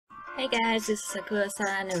Hey guys, this is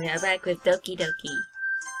Sakura-san and we are back with Doki Doki.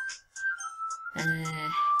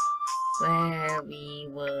 Where we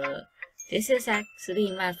were. This is actually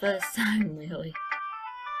my first time, really.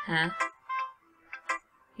 Huh?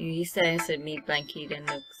 He stares at me blankly, then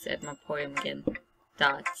looks at my poem again.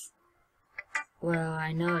 Dots. Well,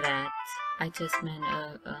 I know that. I just meant,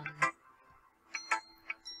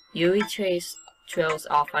 Yui trails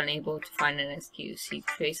off, unable to find an excuse. He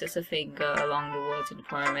traces a finger along the words in the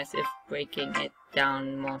poem as if breaking it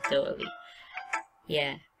down more thoroughly.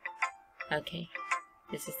 Yeah. Okay.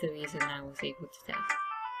 This is the reason I was able to tell.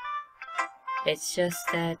 It's just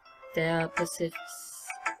that there are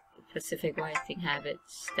specific writing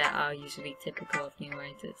habits that are usually typical of new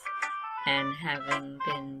writers. And having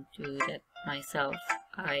been through that myself,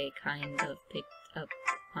 I kind of picked up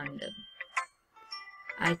on them.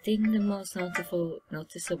 I think the most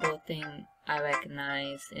noticeable thing I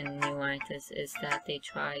recognize in new writers is that they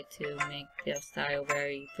try to make their style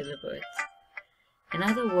very deliberate. In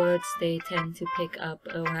other words, they tend to pick up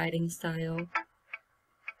a writing style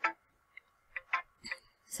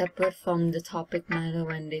separate from the topic matter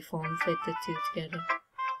when they form-fit the two together.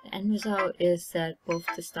 The end result is that both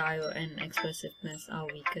the style and expressiveness are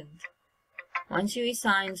weakened. Once she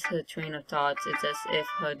resigns her train of thoughts, it's as if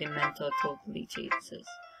her dementor totally changes.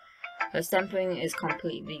 Her stamping is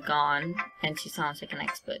completely gone, and she sounds like an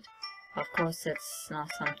expert. Of course, that's not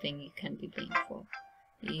something you can be blamed for.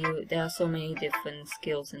 There are so many different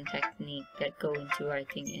skills and technique that go into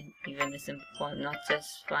writing even a simple poem, not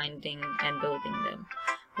just finding and building them,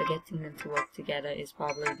 but getting them to work together is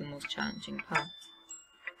probably the most challenging part.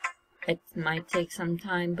 It might take some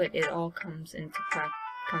time, but it all comes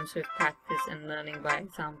with practice and learning by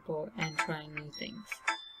example and trying new things.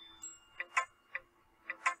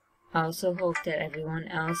 I also hope that everyone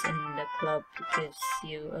else in the club gives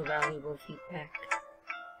you a valuable feedback.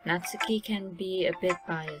 Natsuki can be a bit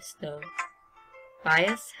biased though.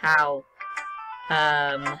 Biased? How?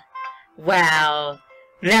 Well,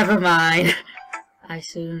 never mind. I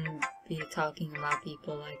shouldn't be talking about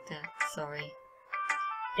people like that, sorry.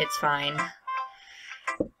 It's fine.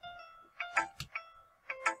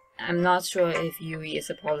 I'm not sure if Yui is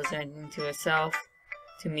apologizing to herself,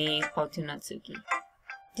 to me, or to Natsuki.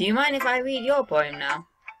 Do you mind if I read your poem now?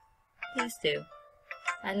 Please do.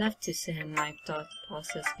 I'd love to share my thought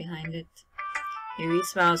process behind it. Yui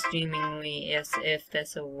smiles dreamingly as if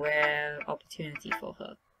there's a rare opportunity for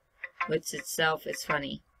her, which itself is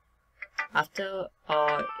funny. After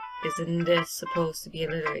all, isn't this supposed to be a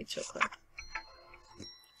literature club?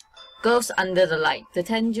 Goes under the light, the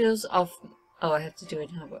tendrils of... Oh, I have to do it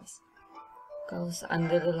in her voice. Goes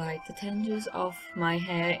under the light, the tendrils of my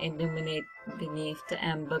hair illuminate beneath the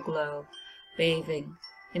amber glow, waving.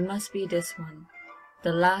 It must be this one.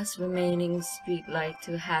 The last remaining streetlight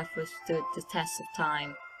to have withstood the test of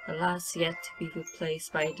time. The last yet to be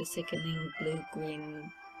replaced by the sickening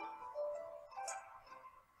blue-green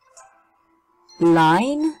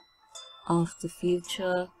line of the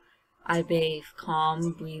future. I bathe,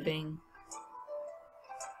 calm, breathing.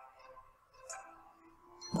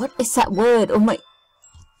 What is that word? Oh my...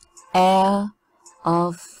 Air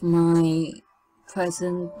of my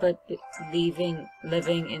present, but living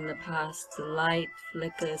in the past. The light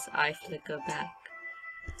flickers, I flicker back.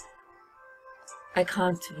 I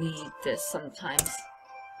can't read this sometimes.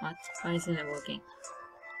 What? Why isn't it working?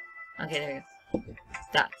 Okay, there we go.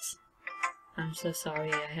 That's. I'm so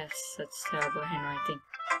sorry I have such terrible handwriting.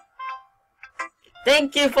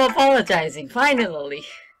 Thank you for apologizing, finally!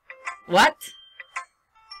 What?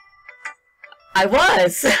 I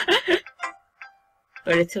was!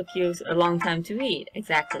 But it took you a long time to read,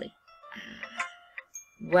 exactly.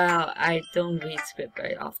 Well, I don't read script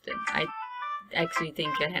very often. I actually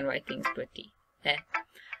think your handwriting's pretty.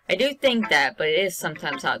 I do think that, but it is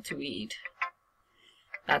sometimes hard to read.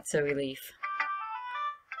 That's a relief.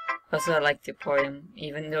 Also, I liked your poem,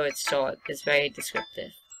 even though it's short, it's very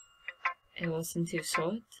descriptive. It wasn't too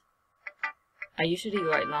short? I usually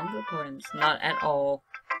write longer poems, not at all.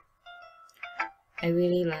 I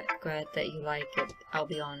really glad that you like it, I'll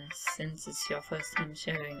be honest. Since it's your first time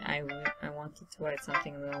sharing, I wanted to write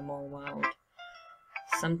something a little more wild.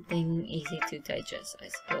 Something easy to digest, I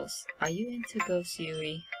suppose. Are you into ghosts,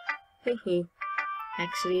 Yui? Hoo hoo.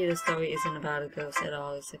 Actually, the story isn't about a ghost at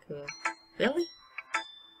all, Sakura. Really?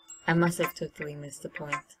 I must have totally missed the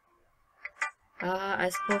point. I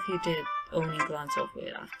suppose you did only glance over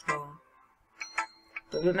it after all.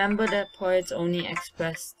 But remember that poets only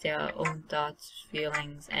express their own thoughts,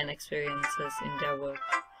 feelings, and experiences in their work.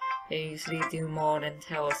 They usually do more than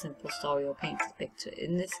tell a simple story or paint a picture.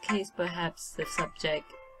 In this case, perhaps the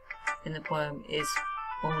subject in the poem is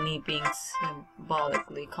only being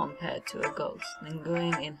symbolically compared to a ghost,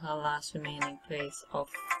 lingering in her last remaining place of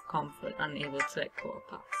comfort, unable to let go of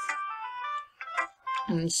past.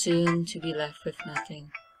 And soon to be left with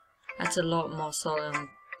nothing. That's a lot more solemn.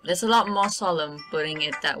 That's a lot more solemn putting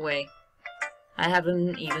it that way. I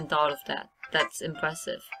haven't even thought of that. That's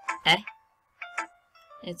impressive. Eh?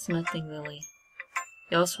 It's nothing really.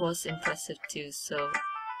 Yours was impressive too, so...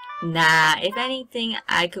 Nah, if anything,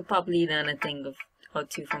 I could probably learn a thing or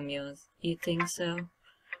two from yours. You think so?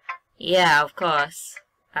 Yeah, of course.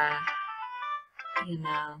 You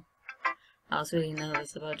know, I was really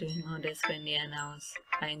nervous about doing all this, but in the end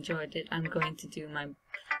I enjoyed it. I'm going to do my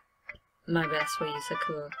best for you,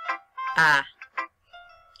 Sakura.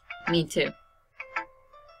 Me too.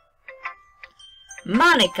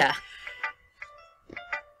 Monica!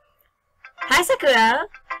 Hi, Sakura!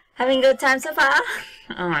 Having a good time so far?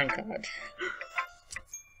 Oh my god.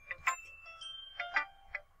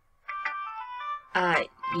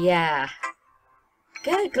 Yeah.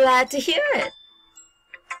 Good, glad to hear it.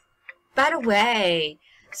 By the way,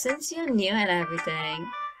 since you're new and everything,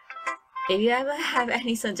 if you ever have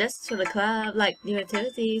any suggestions for the club, like new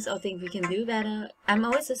activities or think we can do better, I'm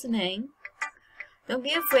always listening. Don't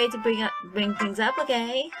be afraid to bring things up,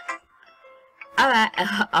 okay? Alright,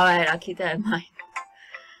 I'll keep that in mind.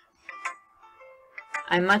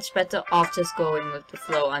 I'm much better off just going with the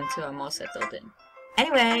flow until I'm all settled in.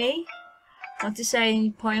 Anyway, want to share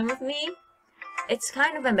a poem with me? It's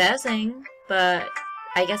kind of embarrassing, but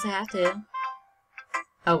I guess I have to.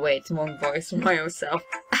 Oh wait, wrong voice for myself.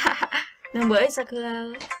 No worries,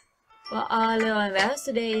 Sakura. We're all a little embarrassed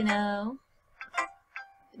today, you know.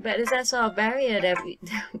 But there's that sort of barrier that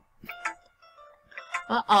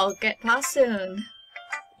we'll all get past soon.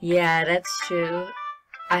 Yeah, that's true.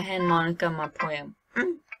 I hand Monica my poem.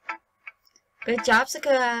 Good job,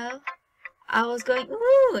 Sakura. I was going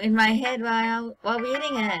ooh in my head while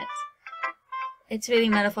reading it. It's really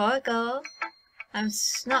metaphorical. I'm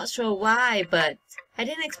not sure why, but I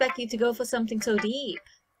didn't expect you to go for something so deep.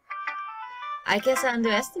 I guess I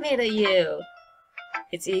underestimated you.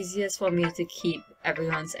 It's easiest for me to keep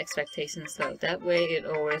everyone's expectations low. That way it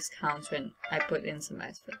always counts when I put in some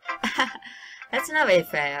effort. That's not very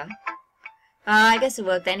fair. I guess it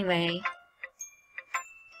worked anyway.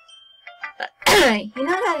 You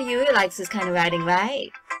know that Yuri likes this kind of writing, right?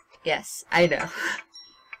 Yes, I know.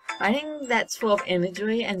 Writing that's full of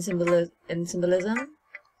imagery and symbolism.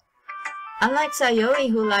 Unlike Sayori,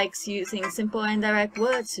 who likes using simple and direct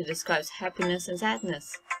words to describe happiness and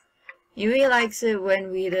sadness. Yuri likes it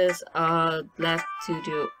when readers are left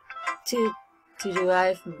to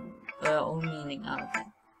derive their own meaning out of it.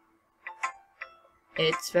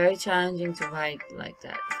 It's very challenging to write like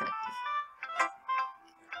that, effective.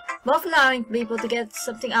 Both allowing people to get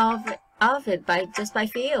something out of it just by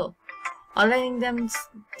feel, or letting them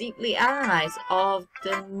deeply analyze all of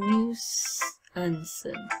the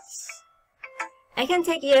nuances. It can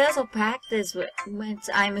take years of practice, which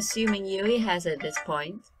I'm assuming Yuri has at this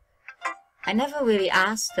point. I never really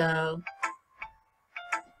asked though.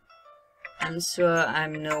 I'm sure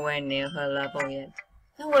I'm nowhere near her level yet.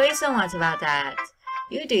 Don't worry so much about that.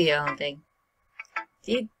 You do your own thing.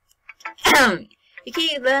 You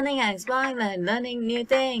keep learning and exploring and learning new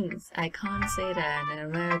things. I can't say that in an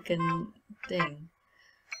American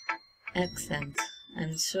accent.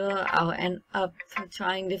 I'm sure I'll end up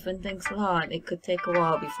trying different things a lot. It could take a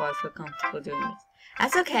while before I feel comfortable doing this.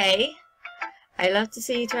 That's okay. I love to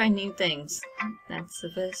see you try new things. That's the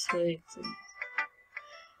best way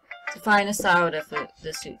to find a style that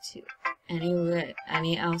suits you.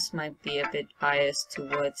 Any else might be a bit biased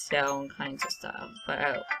towards their own kinds of style, but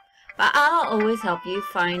I'll always help you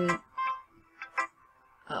find.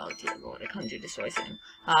 Oh dear Lord, I can't do this voice anymore.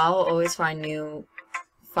 I'll always find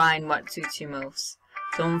what suits you most.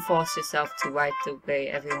 Don't force yourself to write the way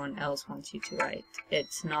everyone else wants you to write.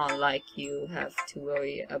 It's not like you have to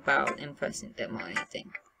worry about impressing them or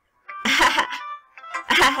anything.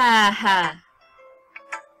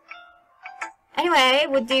 Anyway,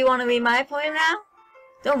 do you want to read my poem now?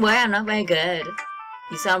 Don't worry, I'm not very good.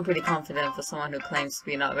 You sound pretty confident for someone who claims to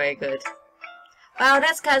be not very good. Well,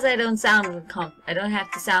 that's cause I don't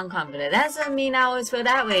have to sound confident. That doesn't mean I always feel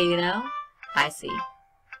that way, you know? I see.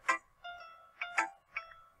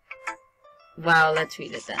 Well, let's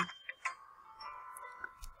read it then.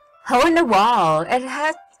 Hole in the wall.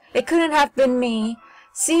 It couldn't have been me.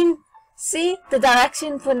 See the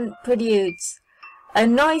direction produced. A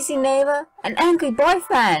noisy neighbor, an angry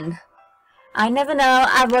boyfriend. I never know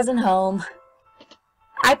I wasn't home.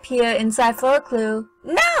 I peer inside for a clue.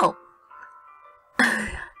 No!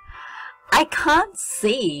 I can't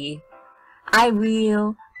see. I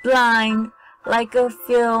reel, blind, like a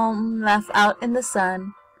film left out in the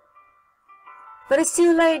sun. But it's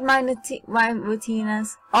too late, my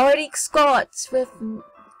retinas already scorched with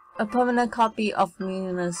a permanent copy of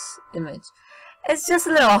Muna's image. It's just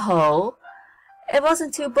a little hole. It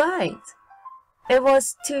wasn't too bright. It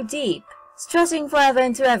was too deep, stretching forever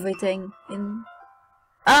into everything. In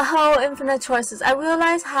a whole infinite choices. I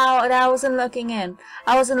realized how that I wasn't looking in.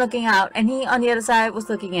 I wasn't looking out, and he on the other side was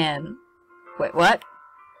looking in. Wait, what?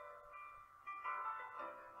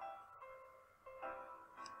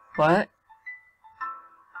 What?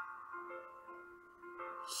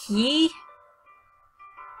 He?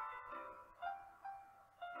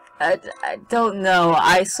 I don't know.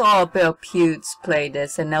 I saw a bit of Pewds play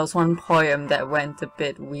this, and there was one poem that went a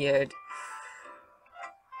bit weird.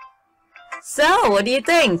 So, what do you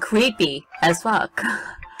think? Creepy as fuck.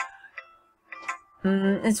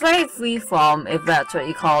 It's very freeform, if that's what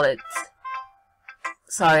you call it.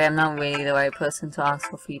 Sorry, I'm not really the right person to ask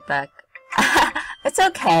for feedback. It's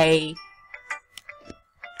okay.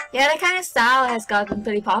 Yeah, that kind of style has gotten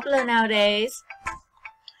pretty popular nowadays.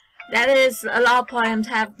 That is, a lot of poems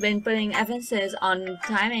have been putting emphasis on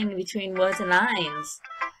timing between words and lines.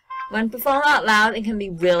 When performed out loud, it can be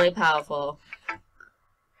really powerful.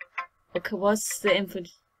 Okay, what's the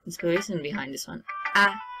inspiration behind this one?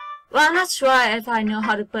 Well, I'm not sure if I know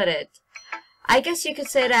how to put it. I guess you could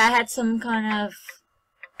say that I had some kind of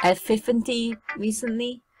epiphany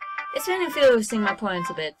recently. It's been influencing my poems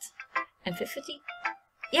a bit. Epiphany?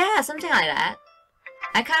 Yeah, something like that.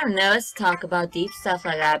 I kind of nervous to talk about deep stuff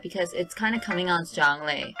like that because it's kind of coming on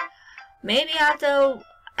strongly. Maybe after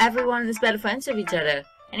everyone is better friends with each other.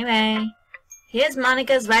 Anyway, here's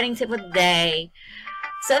Monica's writing tip of the day.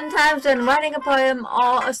 Sometimes when writing a poem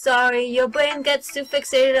or a story, your brain gets too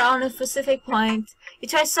fixated on a specific point. You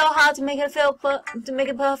try so hard to make it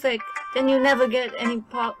perfect, then you never get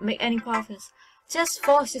make any progress. Just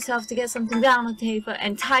force yourself to get something down on paper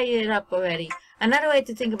and tie it up already. Another way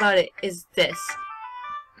to think about it is this.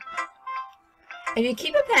 If you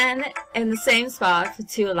keep a pen in the same spot for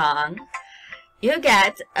too long, you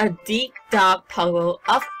get a deep dark puddle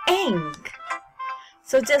of ink.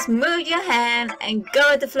 So just move your hand and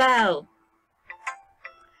go with the flow.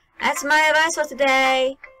 That's my advice for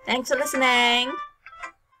today. Thanks for listening.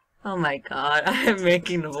 Oh my god, I am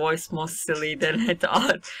making the voice more silly than I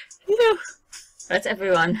thought. That's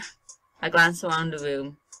everyone. I glanced around the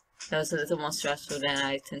room. That was a little more stressful than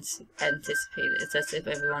I anticipated. It's as if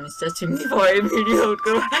everyone is judging me for a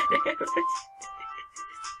mediocre.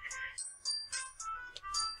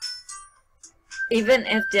 Even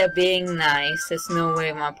if they're being nice, there's no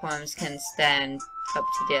way my poems can stand up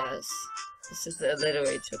to theirs. This is the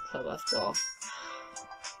literature club after all.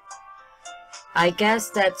 I guess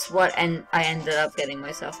that's what I ended up getting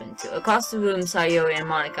myself into. Across the room, Sayori and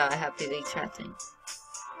Monica are happily chatting.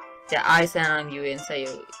 Their eyes land on Yui and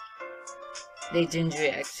Sayori. They gingerly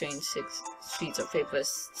exchange 6 sheets of paper,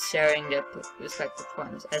 sharing their respective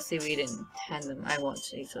poems. As they read in tandem, I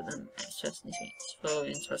watch each of them express flow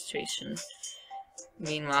in frustration.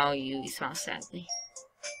 Meanwhile, Yui smiles sadly.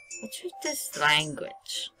 What's with this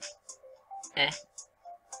language?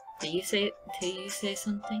 Did you say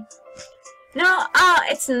something? No,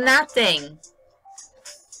 it's nothing.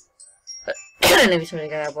 Let me try to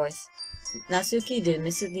get our voice. Natsuki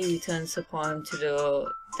dismissively returns the poem to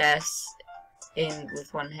the desk in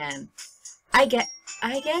with one hand. I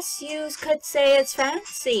guess you could say it's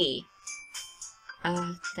fancy.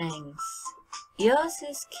 Thanks. Yours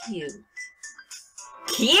is cute.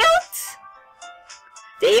 Cute?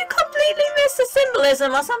 Did you completely miss the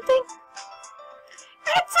symbolism or something?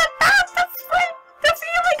 It's about the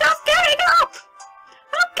feeling of getting up!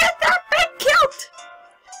 Look at that big cute!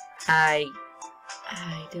 I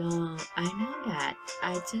know that. I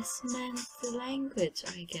just meant the language,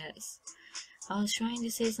 I guess. I was trying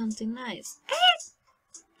to say something nice.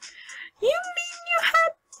 You mean you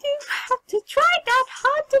had to try that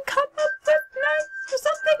hard to come up with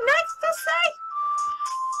something nice to say?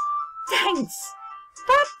 Thanks,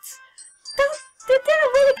 but that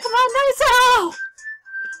didn't really come out nice at all.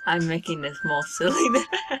 I'm making this more silly than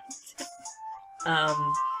that.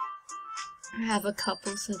 I have a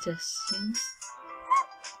couple suggestions.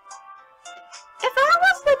 If I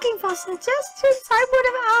was looking for suggestions, I would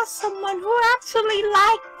have asked someone who actually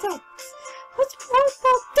liked it. Which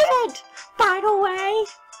people did, by the way.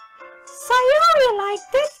 Sayori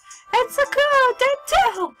liked it, and Sakura did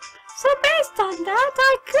too. So based on that,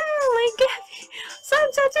 I clearly give you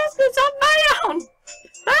some suggestions on my own.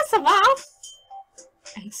 First of all,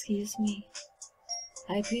 excuse me.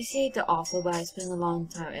 I appreciate the offer, but I spent a long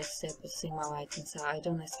time establishing my writing, so I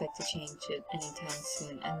don't expect to change it anytime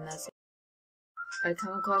soon, unless I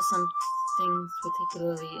come across something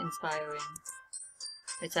particularly inspiring,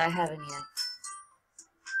 which I haven't yet.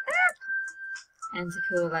 And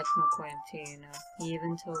Sakura liked my poem too, you know. He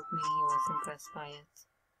even told me he was impressed by it.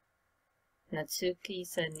 Natsuki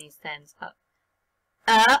suddenly stands up.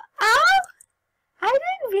 Oh! I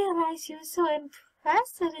didn't realize you were so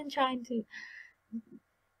interested in trying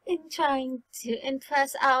to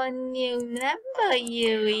impress our new member,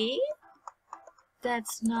 Yui.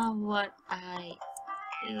 That's not what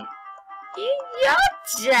you're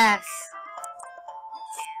just...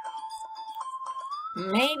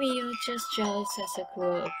 Maybe you're just jealous that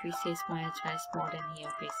Sakura appreciates my advice more than he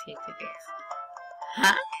appreciated yours.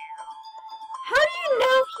 Huh? How do you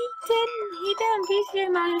know he didn't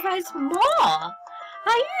appreciate my advice more?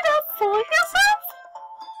 Are you not fooling yourself?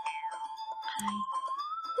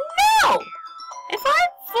 No! If I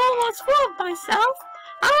was full of myself,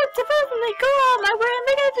 I would definitely go on my way and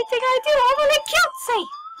make everything I do overly cutesy!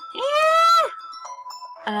 Yeah!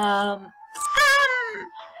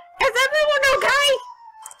 Is everyone okay?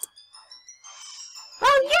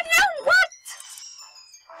 Well, you know what?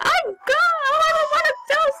 I'm gonna one of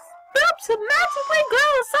those boobs who magically grow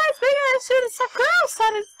a size bigger as soon as Sakura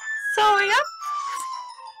started sewing up.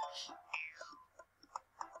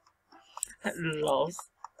 Lost.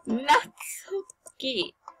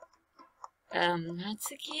 Natsuki.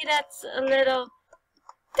 Natsuki, that's a little...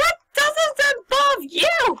 That doesn't involve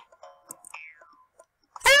you!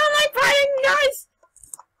 I don't like writing, guys!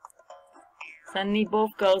 Suddenly,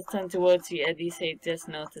 both girls turned towards you. Eddie said, just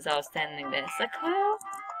noticed I was standing there. Sakura?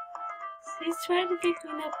 She's trying to make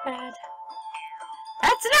me look bad.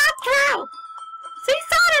 That's not true! She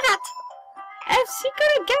started it! If she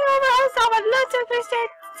couldn't get over herself and learn to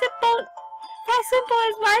appreciate as simple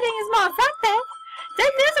as writing is more effective, then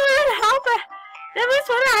this wouldn't help her. Then this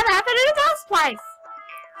wouldn't have happened in the first place.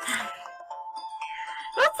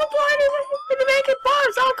 What's the point in making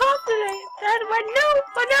poems so confident that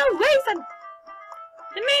for no reason?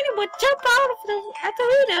 The meaning would jump out at the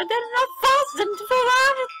reader, then enough force them to figure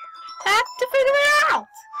it out.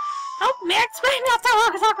 Help me explain that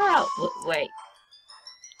to Sakura. Wait.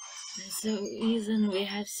 There's the reason we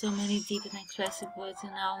have so many deep and expressive words in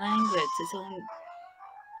our language. It's only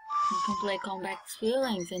can play complex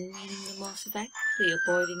feelings and meaning the most effectively.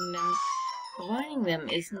 Avoiding them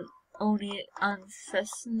isn't only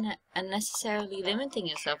unnecessarily limiting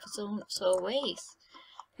yourself, it's also a waste.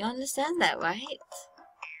 You understand that, right?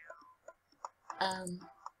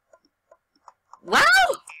 Wow!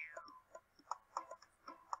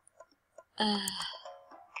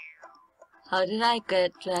 How did I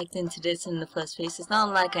get dragged into this in the first place? It's not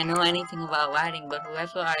like I know anything about writing, but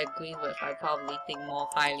whoever I agree with, I probably think more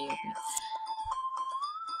highly of me.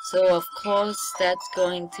 So of course that's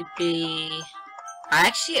going to be... I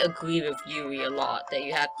actually agree with Yui a lot, that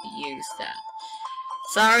you have to use that.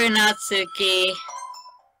 Sorry, Natsuki.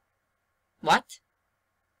 What?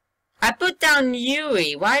 I put down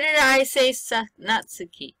Yui. Why did I say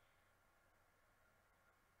Natsuki?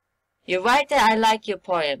 You're right that I like your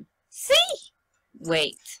poem. See?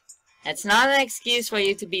 Wait. That's not an excuse for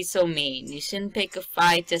you to be so mean. You shouldn't pick a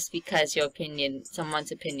fight just because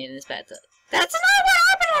someone's opinion is better. That's not what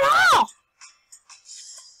happened at all!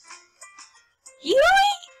 Yui?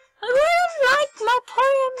 I really like my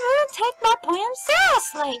poem. I don't take my poem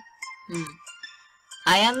seriously.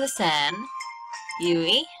 I understand.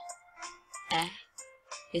 Yui?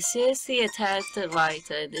 You're seriously a talented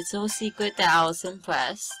writer. It's no secret that I was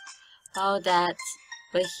impressed.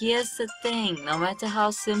 But here's the thing, no matter how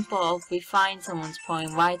simple or refined someone's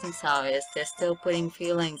poem writing style is, they're still putting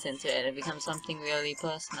feelings into it and it becomes something really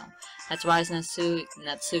personal. That's why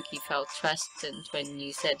Natsuki felt trusted when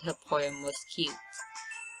you said her poem was cute.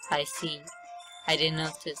 I see. I didn't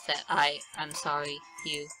notice that. I'm sorry,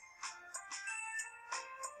 you.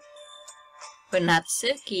 But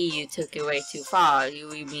Natsuki, you took it way too far.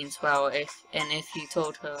 Yui means well, if you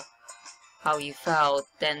told her how you felt,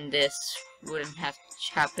 then this wouldn't have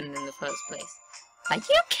happened in the first place. Are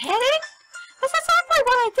you kidding? That's exactly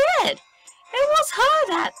what I did. It was her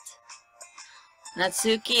that...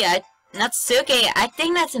 Natsuki, I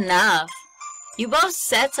think that's enough. You both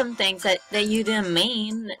said some things that you didn't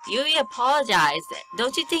mean. Yui apologized.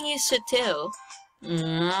 Don't you think you should too?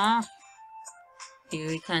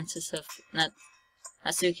 Yui clenches her...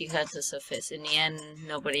 Natsuki clenches her fist. In the end,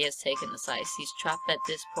 nobody has taken a side. She's trapped at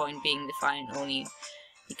this point, being defiant only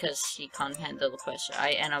because she can't handle the pressure.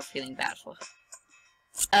 I end up feeling bad for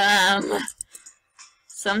her.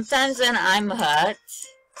 Sometimes when I'm hurt,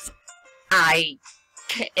 I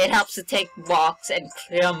It helps to take walks and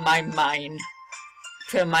clear my mind.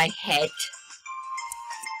 Clear my head.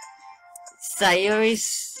 Sayuri,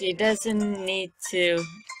 she doesn't need to...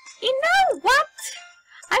 You know what?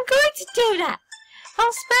 I'm going to do that.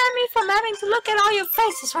 Don't spare me from having to look at all your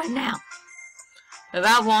faces right now.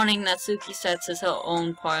 Without warning, Natsuki sets her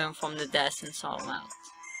own poem from the desk and saw out.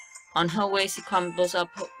 On her way, she crumbles up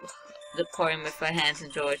the poem with her hands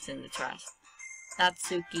and throws it in the trash.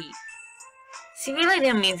 Natsuki. She really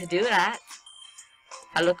didn't mean to do that.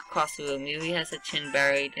 I look across the room. Yui has her chin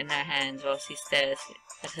buried in her hands while she stares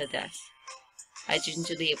at her desk. I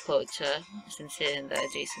gingerly approach her and sit in the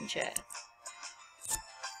adjacent chair.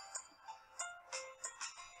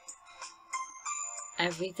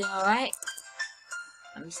 Everything alright?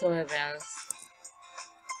 I'm so embarrassed.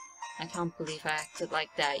 I can't believe I acted like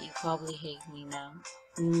that. You probably hate me now.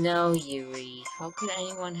 No, Yuri. How could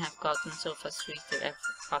anyone have gotten so frustrated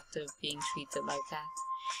after being treated like that?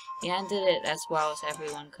 You handled it as well as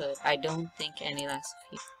everyone could. I don't think any less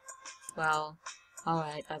of you. Well,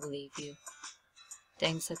 alright, I believe you.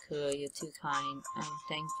 Thanks, Sakura. You're too kind. I'm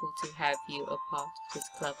thankful to have you a part of this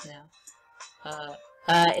club now.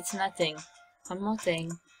 It's nothing. One more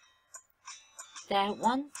thing. That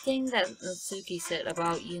one thing that Natsuki said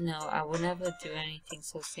about, you know, I would never do anything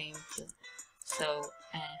so shameful. So,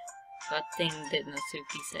 what thing did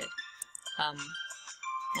Natsuki said?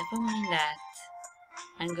 Never mind that.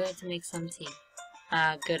 I'm going to make some tea.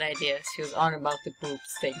 Good idea. She was on about the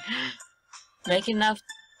boobs thing. Make enough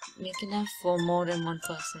for more than one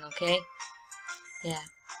person, okay? Yeah.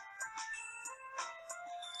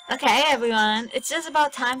 Okay, everyone, it's just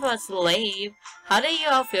about time for us to leave. How do you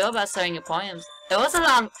all feel about starting your poems? It was a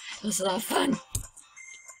lot of fun.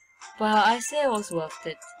 Well, I say it was worth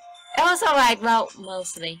it. It was alright, well,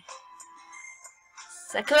 mostly.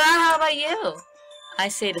 Sakura, how about you? I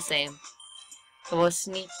say the same. There was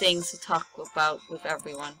neat things to talk about with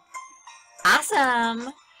everyone.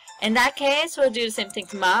 Awesome! In that case, we'll do the same thing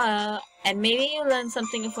tomorrow. And maybe you'll learn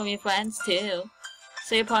something from your friends too.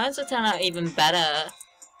 So your poems will turn out even better.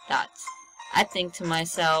 I think to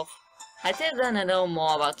myself, I did learn a little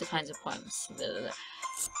more about the kinds of poems.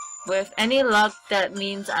 With any luck, that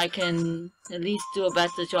means I can at least do a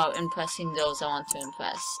better job impressing those I want to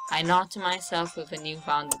impress. I nod to myself with a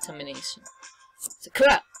newfound determination.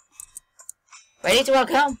 Sakura! Ready to walk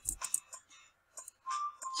home?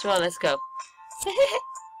 Sure, let's go.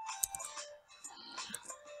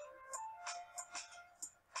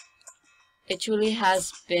 It truly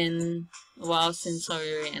has been a while since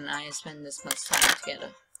Sayuri and I have spent this much time together.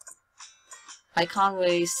 I can't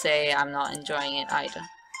really say I'm not enjoying it either.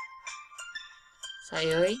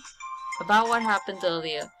 Sayuri? About what happened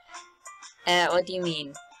earlier. What do you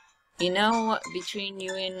mean? You know what, between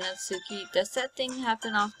you and Natsuki, does that thing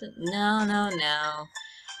happen often? No.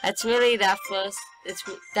 That's really the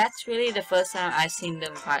first time I've seen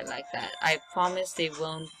them fight like that. I promise they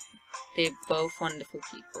won't. They're both wonderful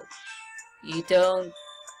people. You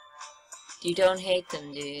don't hate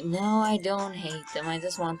them, do you? No, I don't hate them. I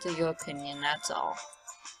just wanted your opinion, that's all.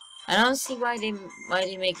 I don't see why they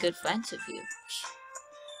make good friends with you.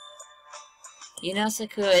 You know,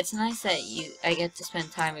 Sakura, it's nice that I get to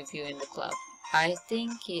spend time with you in the club. I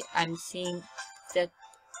think seeing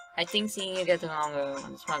you get along with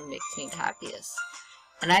everyone is what makes me the happiest.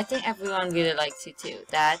 And I think everyone really likes you too.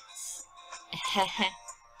 That's...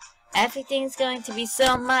 Everything's going to be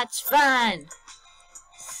so much fun!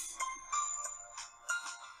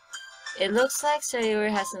 It looks like Sayuri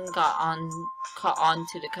hasn't caught on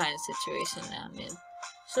to the kind of situation that I'm in.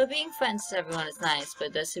 So being friends with everyone is nice,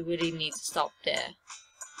 but does it really need to stop there?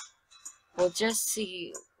 We'll just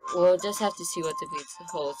have to see what the future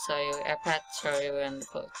holds, Sayuri. I pat Sayuri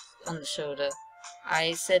on the shoulder.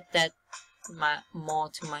 I said that more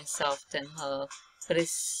to myself than her, but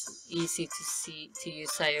it's easy to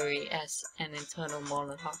use Sayuri as an internal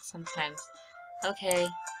monologue sometimes. Okay,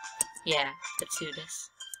 yeah, let's do this.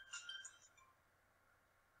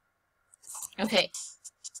 Okay.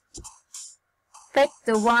 Pick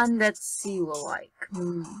the one that she will like.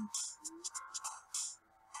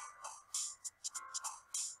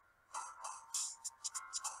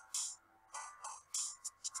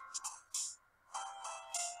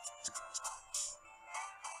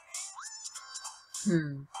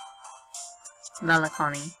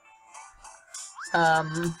 Melancholy.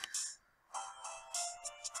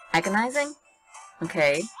 Agonizing?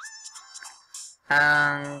 Okay.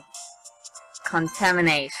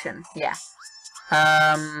 Contamination. Yeah.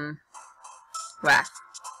 Wrath.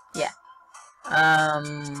 Yeah.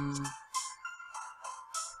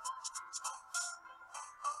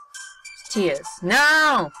 Tears.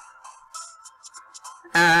 No!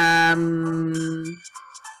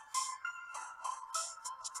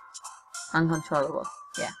 Uncontrollable.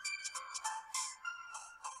 Yeah.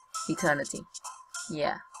 Eternity.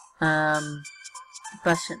 Yeah.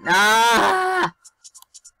 Depression. Ah!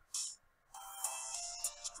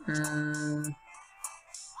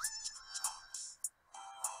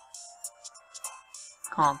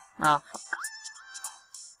 Calm. Oh, fuck.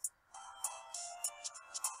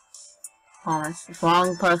 Promise.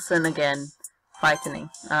 Wrong person again. Frightening.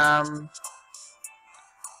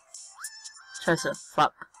 Treasure.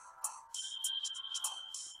 Fuck.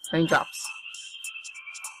 Raindrops.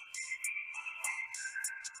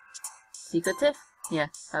 Secretive? Yeah,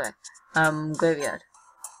 okay. Graveyard.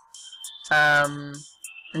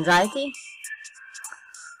 Anxiety?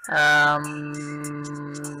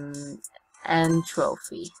 And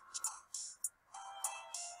trophy.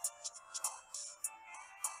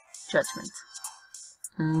 Judgment.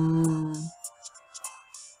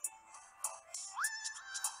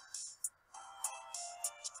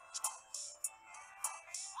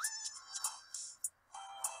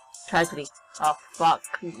 Tragedy. Oh, fuck.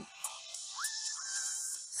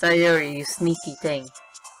 Sayuri, you sneaky thing.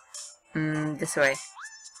 This way.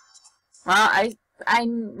 Well, I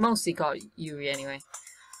mostly call Yuri anyway.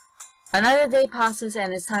 Another day passes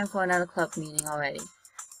and it's time for another club meeting already.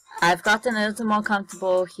 I've gotten a little more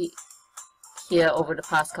comfortable here over the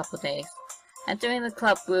past couple days. Entering the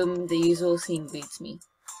club room, the usual scene greets me.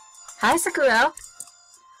 Hi, Sakura!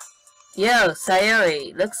 Yo,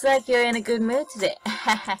 Sayuri, looks like you're in a good mood today.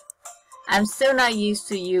 I'm still not used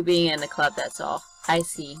to you being in the club, that's all. I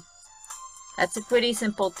see. That's a pretty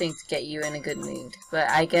simple thing to get you in a good mood, but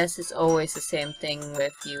I guess it's always the same thing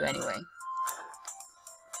with you anyway.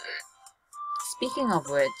 Speaking of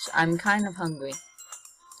which, I'm kind of hungry.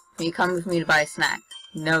 Will you come with me to buy a snack?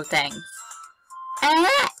 No thanks.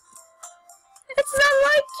 It's not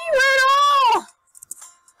like you at all!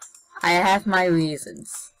 I have my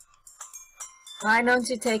reasons. Why don't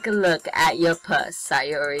you take a look at your purse,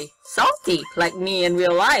 Sayuri? Salty, like me in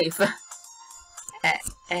real life.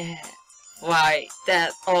 Why,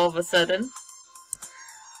 that all of a sudden?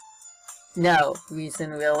 No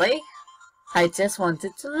reason really. I just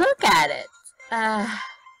wanted to look at it.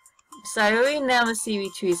 Sayuri never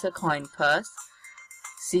retrieves her coin purse.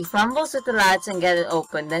 She fumbles with the latch and gets it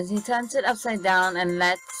open, then she turns it upside down and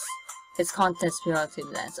lets its contents spill out to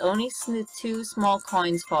the lens. Only 2 small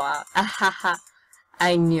coins fall out. Ahaha,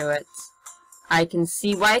 I knew it. I can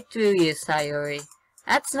see right through you, Sayuri.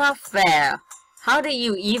 That's not fair. How do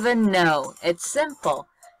you even know? It's simple.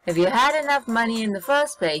 If you had enough money in the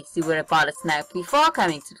first place, you would have bought a snack before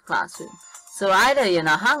coming to the classroom. So either you're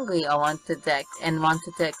not hungry or want the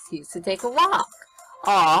excuse to take a walk,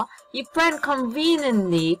 or you plan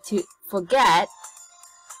conveniently to forget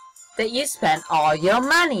that you spent all your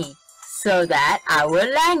money, so that I will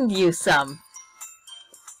lend you some.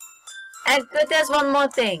 And there's one more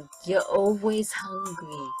thing. You're always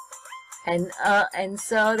hungry. And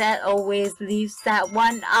so that always leaves that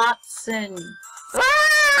one option.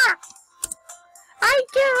 Ah! I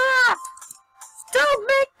give up! Don't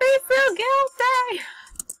make me feel guilty!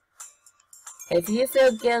 If you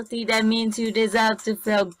feel guilty, that means you deserve to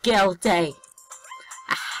feel guilty.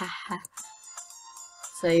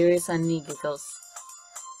 Sayuri suddenly giggles.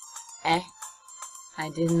 I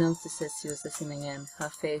didn't notice that she was listening in. Her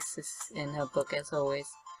face is in her book as always.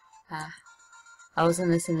 I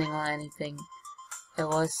wasn't listening or anything. It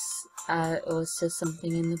was just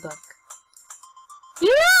something in the book.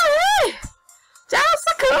 Yay! Tell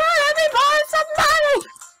Sakura let me borrow some money!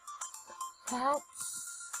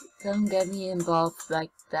 Don't get me involved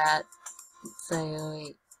like that,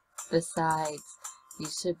 Sayuri. Besides, you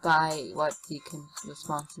should buy what you can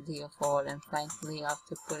responsibly afford, and frankly,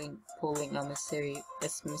 after pulling a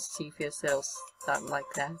mischievous little stunt like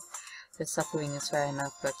that, the suffering is fair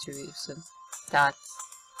enough retribution. Did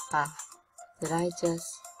I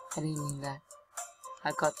didn't mean that.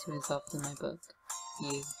 I got too involved in my book.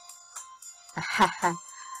 You.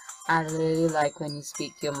 I really like when you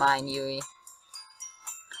speak your mind, Yuri.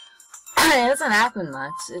 It doesn't happen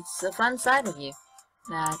much. It's a fun side of you.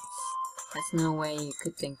 There's no way you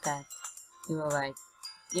could think that. You were right.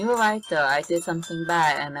 You were right though. I did something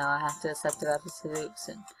bad and now I have to accept the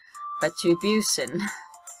retribution. Retribution.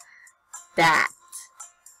 That.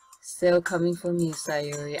 Still coming from you,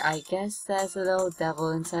 Sayuri. I guess there's a little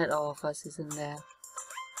devil inside all of us, isn't there?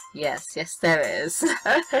 Yes, there is.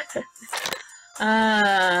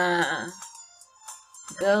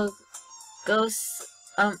 Ghosts,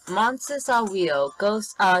 monsters are real.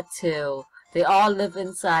 Ghosts are too. They all live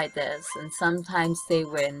inside us, and sometimes they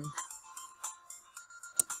win.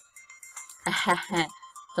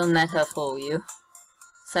 Don't let her fool you.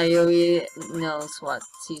 Sayori knows what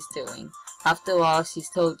she's doing. After all, she's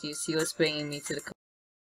told you she was bringing me to the...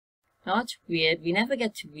 Not weird, we never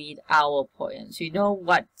get to read our poems. We know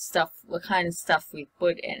what kind of stuff we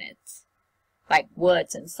put in it. Like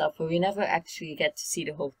words and stuff, but we never actually get to see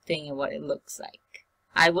the whole thing and what it looks like.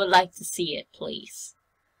 I would like to see it, please.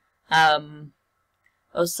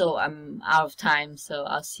 Also, I'm out of time, so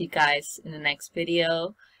I'll see you guys in the next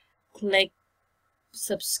video. Click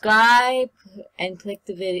subscribe and click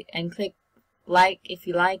the video and click like if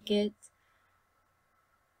you like it.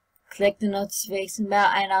 Click the notification bell,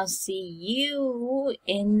 and I'll see you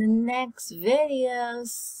in the next video.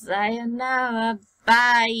 Sayonara.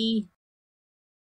 Bye.